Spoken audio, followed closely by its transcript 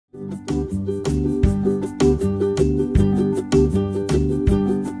Good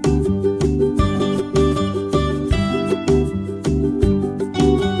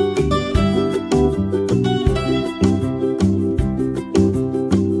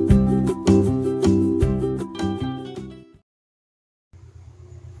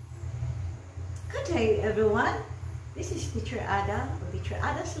day, everyone. This is Teacher Ada of Teacher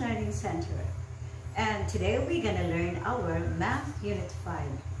Ada's Learning Center. And today we're going to learn our Math Unit 5.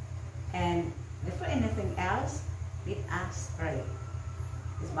 And before anything else, let us pray.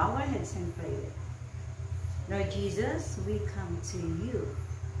 Let's bow our heads and pray. Lord Jesus, we come to you.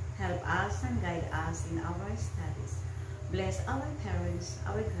 Help us and guide us in our studies. Bless our parents,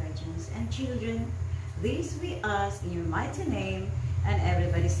 our guardians, and children. These we ask in your mighty name. And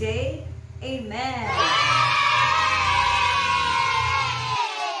everybody say, Amen.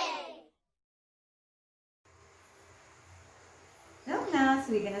 Now class,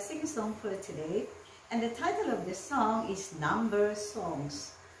 we're going to sing a song for today. And the title of the song is Number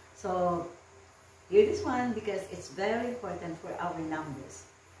Songs. So, hear this one because it's very important for our numbers.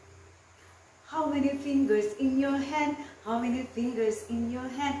 How many fingers in your hand? How many fingers in your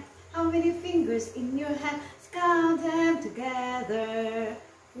hand? How many fingers in your hand? Let's count them together.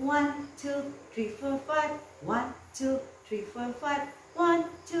 1, 2, 3, 4, 5. 1, 2, 3, 4, 5. 1,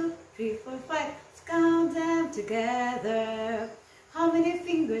 2, 3, 4, 5. Let's count them together. How many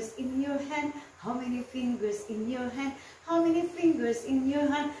fingers in your hand? How many fingers in your hand? How many fingers in your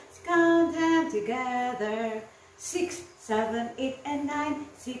hand? Let's count them together. 6, 7, 8, and 9.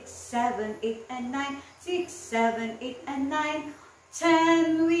 6, 7, 8, and 9. 6, 7, 8, and 9.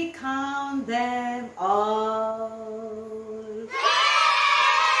 10, we count them all.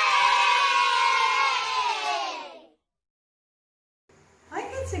 Hi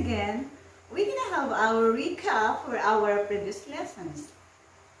kids again. We're gonna have our recap for our previous lessons.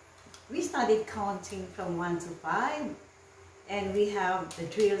 We studied counting from 1 to 5, and we have the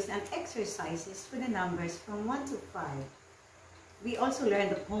drills and exercises for the numbers from 1 to 5. We also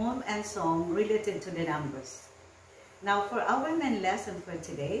learned the poem and song related to the numbers. Now for our main lesson for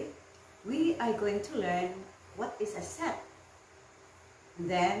today, we are going to learn what is a set.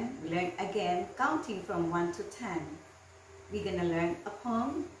 Then we learn again counting from 1 to 10. We're going to learn a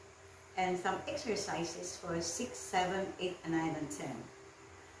poem and some exercises for 6, 7, 8, 9, and 10.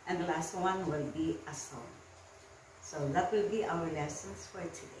 And the last one will be a song. So that will be our lessons for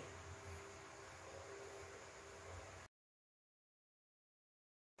today.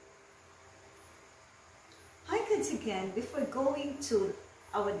 Hi kids again, before going to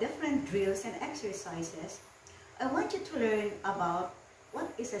our different drills and exercises, I want you to learn about what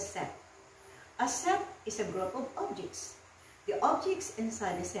is a set. A set is a group of objects. The objects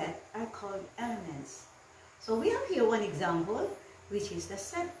inside the set are called elements. So we have here one example, which is the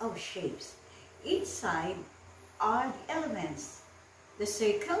set of shapes. Each side are the elements: the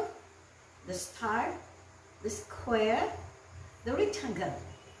circle, the star, the square, the rectangle,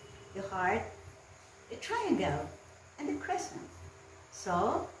 the heart, the triangle, and the crescent.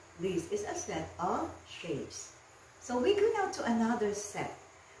 So this is a set of shapes. So we go now to another set.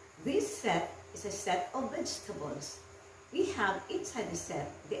 This set is a set of vegetables. We have inside the set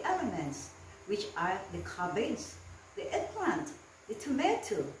the elements, which are the cabbage, the eggplant, the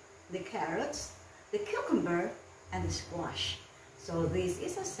tomato, the carrots, the cucumber, and the squash. So this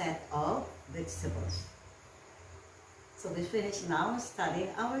is a set of vegetables. So we finish now studying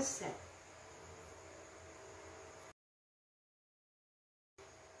our set.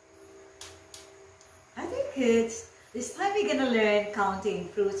 Okay kids, this time we're gonna learn counting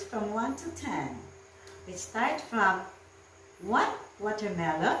fruits from 1 to 10. Let's start from 1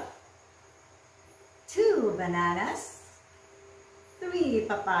 watermelon, 2 bananas, 3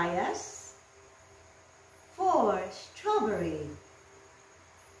 papayas, 4 strawberry,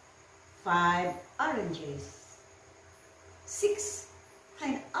 5 oranges, 6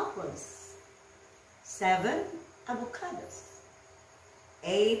 pineapples, 7 avocados,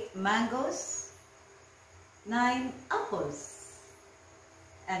 8 mangoes, 9 apples,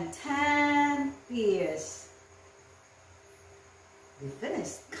 and 10 pears. We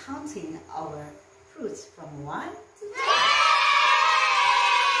finished counting our fruits from 1 to 10.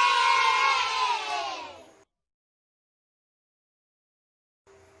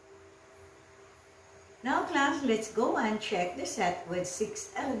 Now class, let's go and check the set with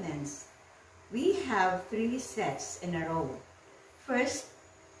 6 elements. We have 3 sets in a row. First,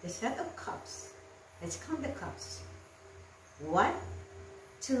 the set of cups. Let's count the cups. 1,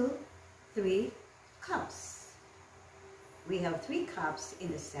 2, 3 cups. We have 3 cups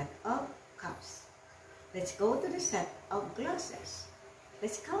in the set of cups. Let's go to the set of glasses.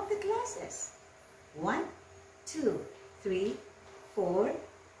 Let's count the glasses. 1, 2, 3, 4.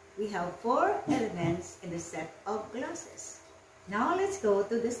 We have 4 elements in the set of glasses. Now let's go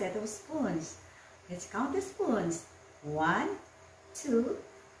to the set of spoons. Let's count the spoons. 1, 2,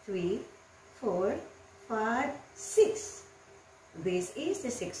 3, 4, 5, 6. This is the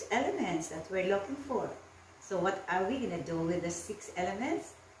 6 elements that we're looking for. So what are we going to do with the 6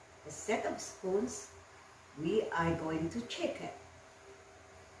 elements? The set of spoons, we are going to check it.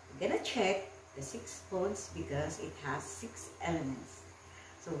 We're going to check the 6 spoons because it has 6 elements.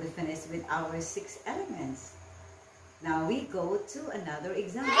 So we finished with our 6 elements. Now we go to another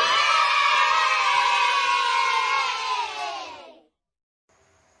example.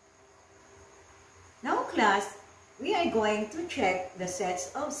 Now class, we are going to check the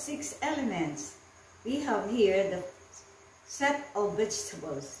sets of 6 elements. We have here the set of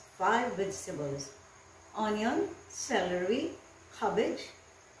vegetables, 5 vegetables: onion, celery, cabbage,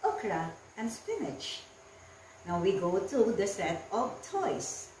 okra, and spinach. Now we go to the set of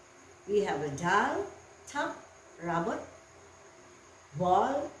toys. We have a doll, top, robot,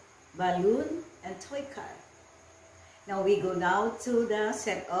 ball, balloon, and toy car. Now we go now to the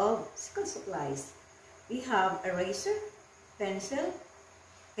set of school supplies. We have eraser, pencil,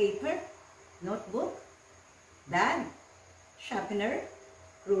 paper, notebook, bag, sharpener,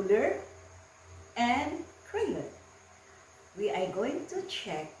 ruler, and crayon. We are going to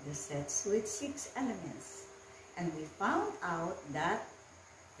check the sets with 6 elements. And we found out that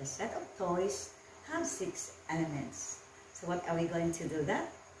the set of toys have 6 elements. So what are we going to do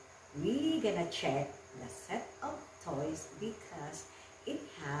that? We're gonna check the set of toys because it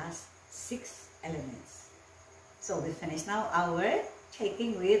has 6 elements. So we finish now our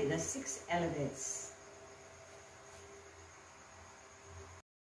checking with the 6 elements.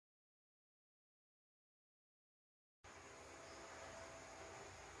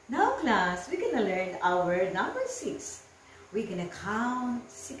 Now class, we're gonna learn our number 6. We're gonna count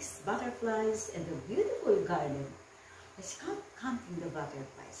 6 butterflies in the beautiful garden. Let's count counting the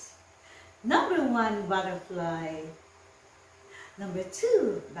butterflies. Number 1 butterfly. Number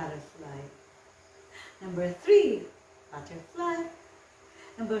 2 butterfly. Number 3 butterfly.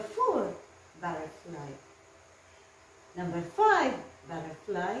 Number 4 butterfly. Number 5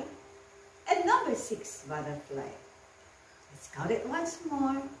 butterfly. And number 6 butterfly. Let's count it once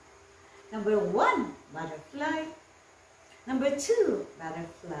more. Number 1 butterfly. Number 2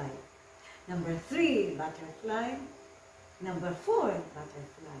 butterfly. Number 3 butterfly. Number 4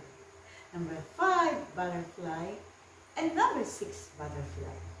 butterfly. Number 5 butterfly. And number 6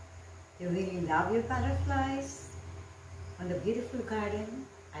 butterfly. You really love your butterflies on the beautiful garden?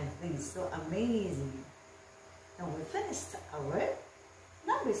 I think it's so amazing. Now we finished our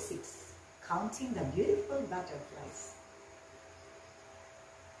number 6, counting the beautiful butterflies.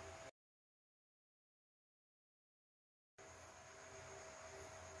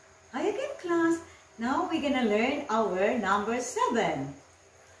 Hi again class. Now we're gonna learn our number 7.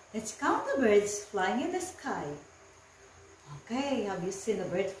 Let's count the birds flying in the sky. Okay, have you seen the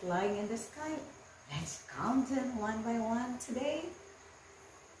bird flying in the sky? Let's count them one by one today.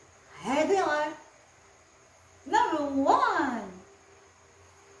 Here they are. Number 1.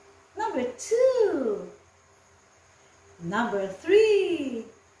 Number 2. Number 3.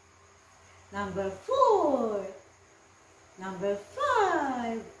 Number 4. Number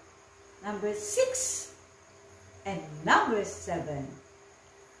 5. Number 6. And number 7.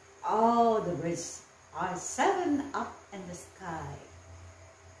 Oh, the birds are 7 up in the sky.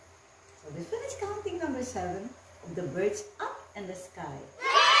 So we finished counting number 7 of the birds up in the sky.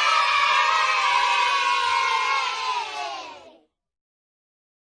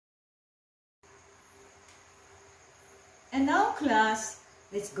 And now class,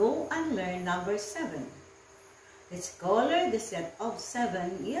 let's go and learn number 7. Let's color the set of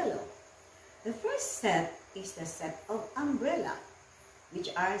 7 yellow. The first set is the set of umbrella, which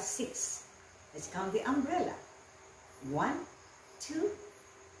are 6. Let's count the umbrella. 1, 2,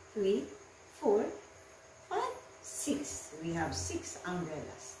 3, 4, 5, 6. We have 6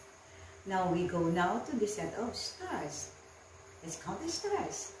 umbrellas. Now we go now to the set of stars. Let's count the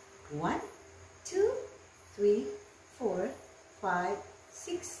stars. 1, 2, 3, 4, 5,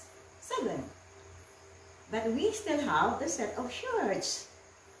 6, 7. But we still have the set of shirts.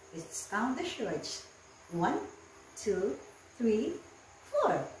 Let's count the shirts. 1, 2, 3,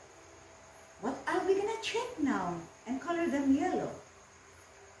 4. What are we gonna check now and color them yellow?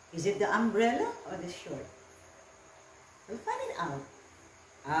 Is it the umbrella or the shirt? We'll find it out.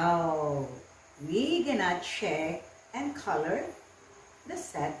 Oh, we're gonna check and color the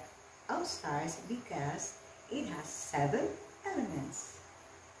set of stars because it has 7 elements.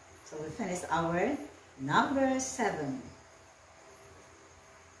 finished our number 7.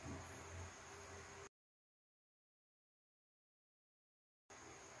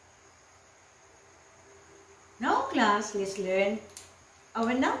 Now class, let's learn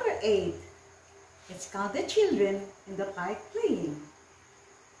our number 8. Let's count the children in the park playing.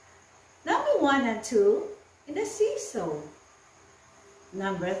 Number 1 and 2 in the seesaw.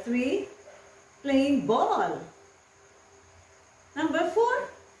 Number 3, playing ball. Number 4,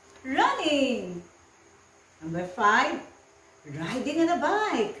 running. Number 5, riding on a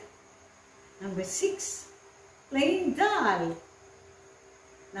bike. Number 6, playing doll.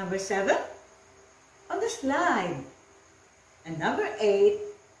 Number 7, on the slide. And number 8,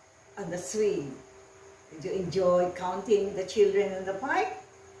 on the swing. Did you enjoy counting the children in the park?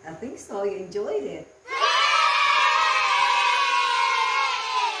 I think so, you enjoyed it.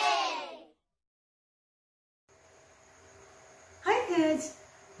 Hi kids,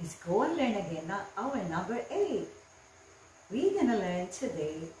 let's go and learn again our number 8. We're gonna learn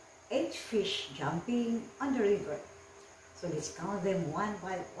today 8 fish jumping on the river. So let's count them one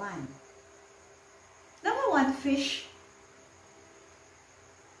by one. Number 1, fish.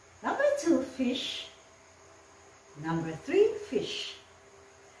 Number 2, fish. Number 3, fish.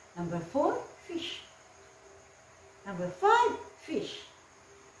 Number 4, fish. Number 5, fish.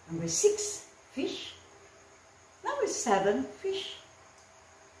 Number 6, fish. Number 7, fish.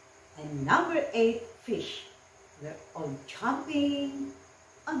 And number 8, fish. They're all jumping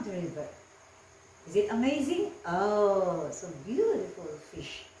on the river. Is it amazing? Oh, so beautiful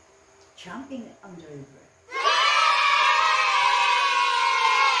fish jumping on the river.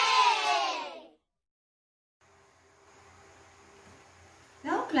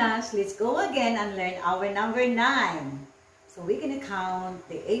 Now class, let's go again and learn our number 9. So we're going to count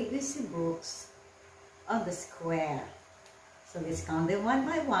the ABC books on the square. So let's count them one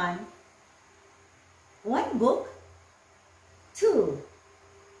by one. 1 book, 2,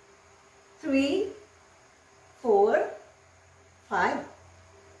 3, 4, 5,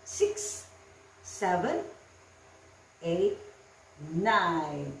 6, 7, 8,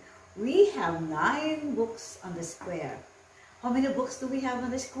 9. We have 9 books on the square. How many books do we have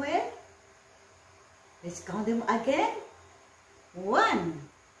on the square? Let's count them again. 1,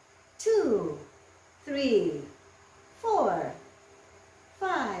 2, 3, 4,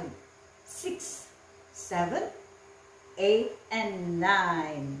 5, 6, 7, 8, and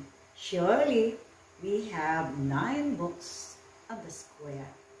 9. Surely, we have 9 books on the square.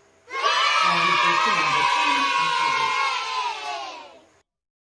 Now we go to number 10 after this.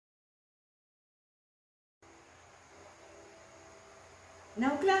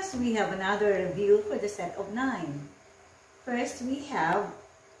 Now class, we have another review for the set of 9. First, we have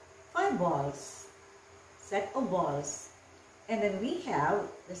 5 balls, set of balls. And then we have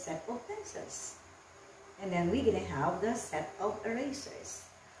the set of pencils. And then we're going to have the set of erasers.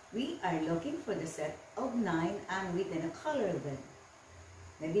 We are looking for the set of 9 and we're going to color them.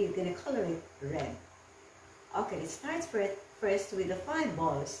 Maybe you're going to color it red. Okay, let's start first with the 5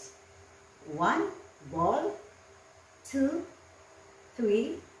 balls. 1 ball, 2,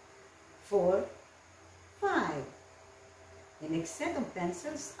 3, 4, 5. The next set of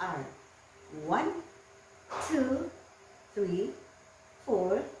pencils are 1, 2, 3,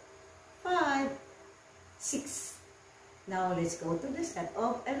 4, 5, 6. Now let's go to the set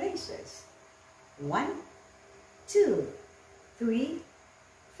of erasers. 1, 2, 3,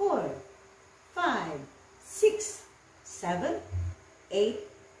 4, 5, 6, 7, 8,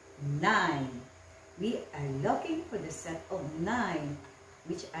 9. We are looking for the set of 9,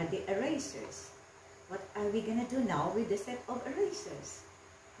 which are the erasers. What are we going to do now with the set of erasers?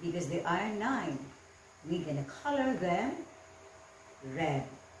 Because there are 9. We're going to color them red.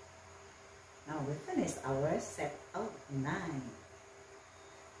 Now we finished our set of 9.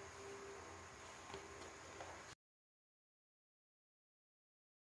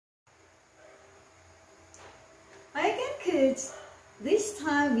 Again, kids, this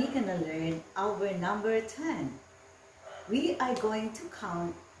time we're going to learn our number 10. We are going to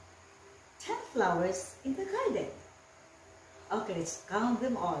count 10 flowers in the garden. Okay, let's count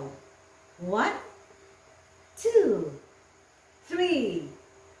them all. 1, 2, 3,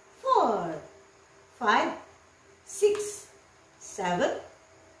 4, 5, 6, 7,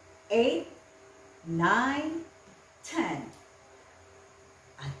 8, 9, 10.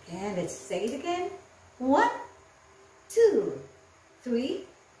 Again, let's say it again. 1, 2, 3,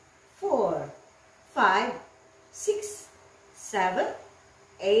 4, 5, 6, 7,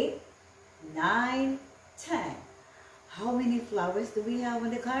 8, 9, 10. How many flowers do we have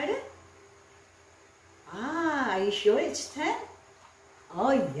in the garden? Are you sure it's 10?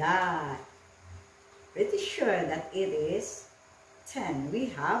 Oh yeah, pretty sure that it is 10. We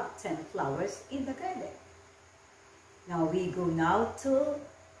have 10 flowers in the garden. Now we go now to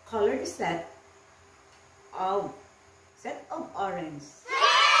color the set of orange.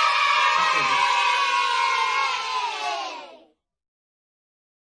 Okay.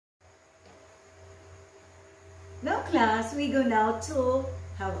 Now class, we go now to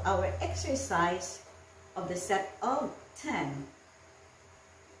have our exercise of the set of 10.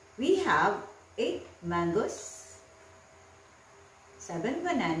 We have 8 mangoes, 7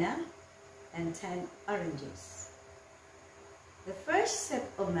 banana, and 10 oranges. The first set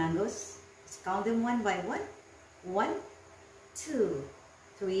of mangoes, let's count them one by one. 1, 2,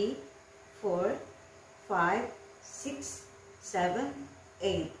 3, 4, 5, 6, 7,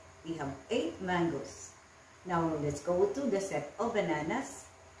 8. We have 8 mangoes. Now let's go to the set of bananas.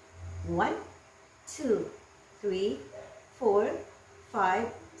 1, 2, 3, 4,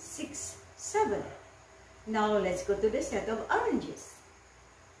 5, 6, 7. Now let's go to the set of oranges.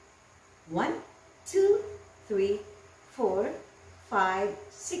 1, 2, 3, 4, 5,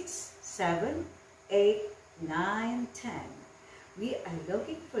 6, 7, 8, 9, 10. We are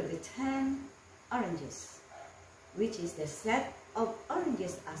looking for the 10 oranges, which is the set of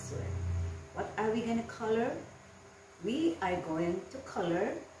oranges as well. What are we going to color? We are going to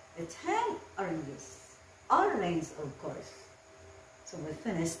color the 10 oranges. Orange, of course. So we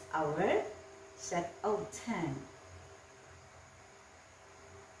finished our set of 10.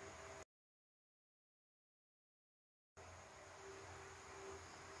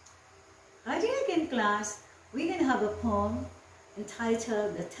 Again in class, we're going to have a poem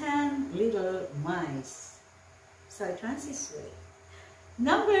entitled The 10 Little Mice. So it runs this way.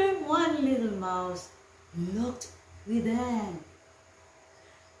 Number 1 little mouse looked within.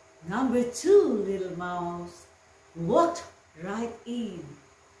 Number 2 little mouse walked right in.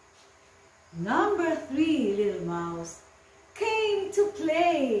 Number 3 little mouse came to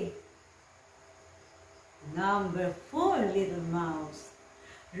play. Number 4 little mouse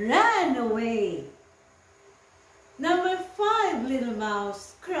ran away. Number 5 little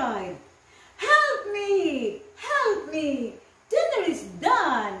mouse cried, "Help me! Help me! Dinner is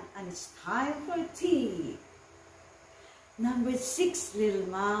done and it's time for tea." Number 6 little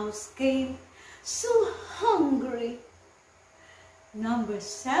mouse came, so hungry. Number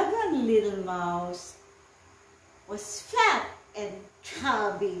 7 little mouse was fat and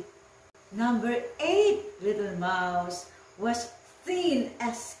chubby. Number 8 little mouse was thin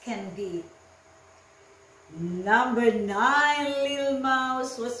as can be. Number 9 little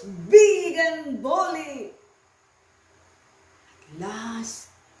mouse was big and bully. At last,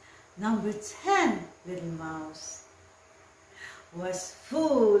 number 10 little mouse was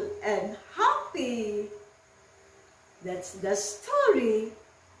full and happy. That's the story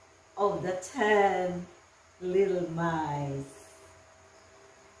of the 10 little mice.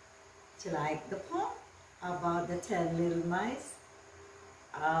 Do you like the poem about the 10 little mice?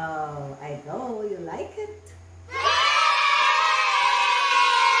 Oh, I know you like it.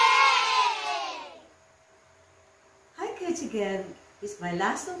 Hi kids again. It's my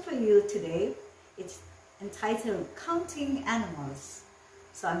last one for you today. It's entitled Counting Animals.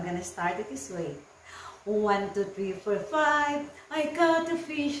 So I'm gonna start it this way. 1, 2, 3, 4, 5. I caught a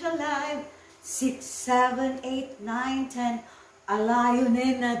fish alive. 6, 7, 8, 9, 10. A lion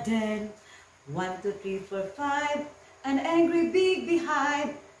in a den. 1, 2, 3, 4, 5. An angry big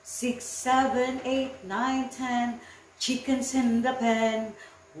beehive. 6, 7, 8, 9, 10. Chickens in the pen.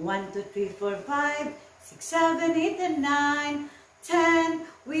 1, 2, 3, 4, 5. 6, 7, 8, and 9, 10.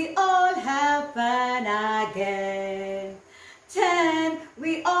 We all have fun again. 10.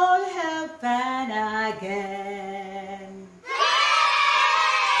 We all have fun again.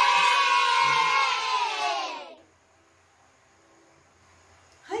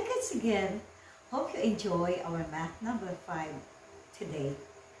 Hi kids again. Hope you enjoy our math number 5 today.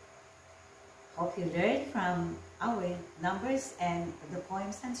 Hope you learned from our numbers and the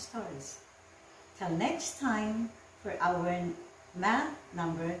poems and stories. Till next time for our math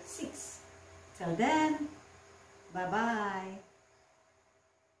number 6. Till then, bye-bye.